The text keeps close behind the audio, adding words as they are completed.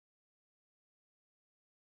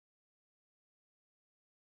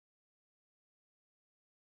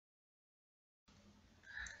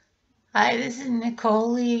Hi, this is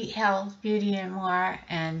Nicole, Health, Beauty, and More,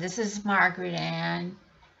 and this is Margaret Ann,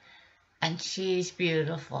 and she's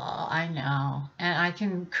beautiful, I know, and I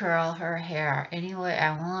can curl her hair any way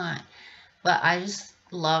I want, but I just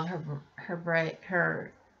love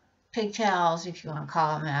her pigtails, if you want to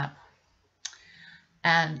call them that,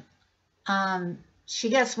 and she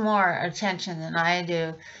gets more attention than I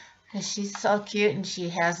do, because she's so cute and she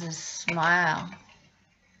has this smile.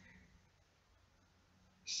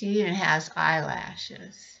 She even has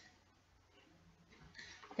eyelashes.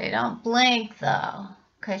 They don't blink though,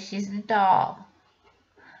 because she's a doll.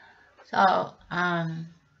 So,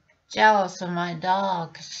 jealous of my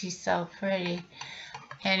dog because she's so pretty.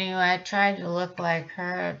 Anyway, I tried to look like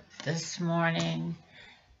her this morning,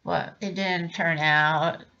 but it didn't turn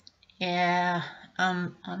out. Yeah,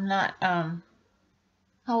 I'm not, how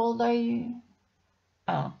old are you?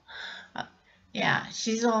 Oh, uh, yeah,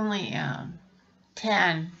 she's only,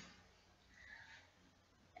 10,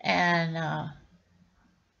 and,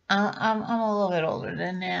 I'm a little bit older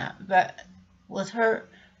than that, but with her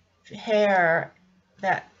hair,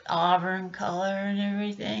 that auburn color and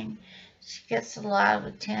everything, she gets a lot of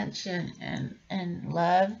attention and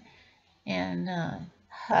love and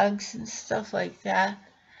hugs and stuff like that,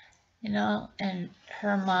 and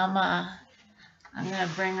her mama, I'm going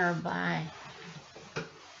to bring her by.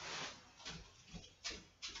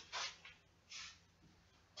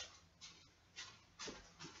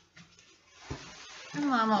 Her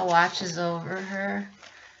mama watches over her.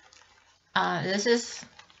 This is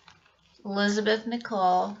Elizabeth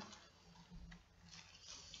Nicole,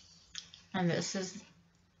 and this is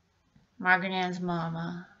Margaret Ann's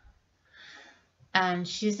mama. And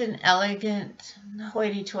she's an elegant,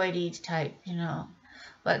 hoity-toity type,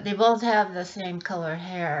 but they both have the same color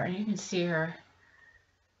hair, and you can see her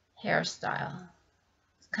hairstyle.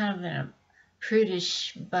 It's kind of in a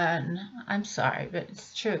prudish bun. I'm sorry, but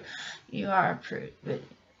it's true. You are a prude, but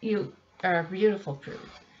you are a beautiful prude,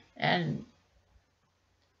 and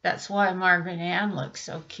that's why Margaret Ann looks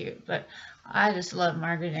so cute. But I just love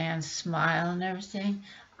Margaret Ann's smile and everything.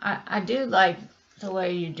 I do like the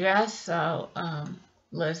way you dress, so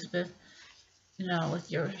Elizabeth,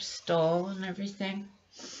 with your stole and everything,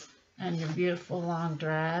 and your beautiful long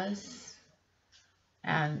dress.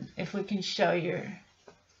 And if we can show your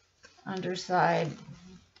underside,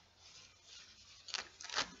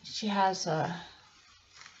 she has a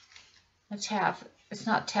it's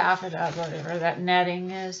not taffeta, whatever that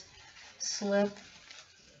netting is, slip.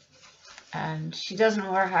 And she doesn't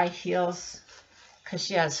wear high heels because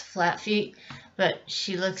she has flat feet, but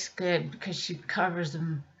she looks good because she covers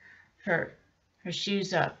her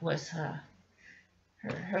shoes up with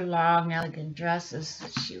her long, elegant dresses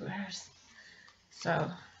that she wears. So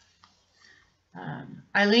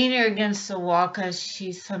I lean her against the wall because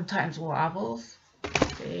she sometimes wobbles.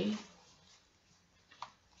 See?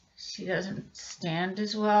 She doesn't stand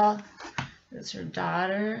as well as her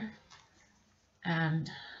daughter. And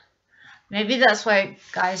maybe that's why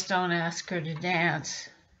guys don't ask her to dance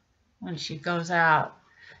when she goes out.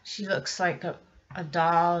 She looks like a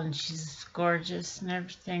doll and she's gorgeous and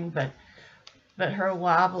everything, but her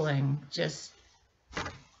wobbling, just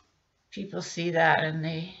people see that and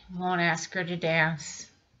they won't ask her to dance.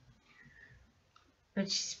 But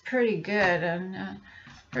she's pretty good, and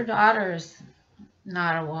her daughter's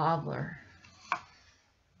not a wobbler.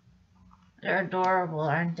 They're adorable,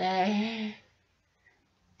 aren't they?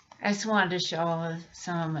 I just wanted to show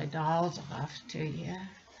some of my dolls off to you.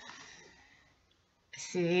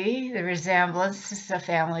 See, the resemblance is the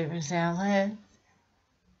family resemblance.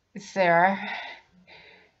 It's there.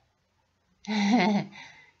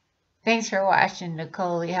 Thanks for watching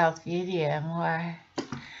Nicole, Health, Beauty, and More.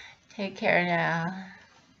 Take care now.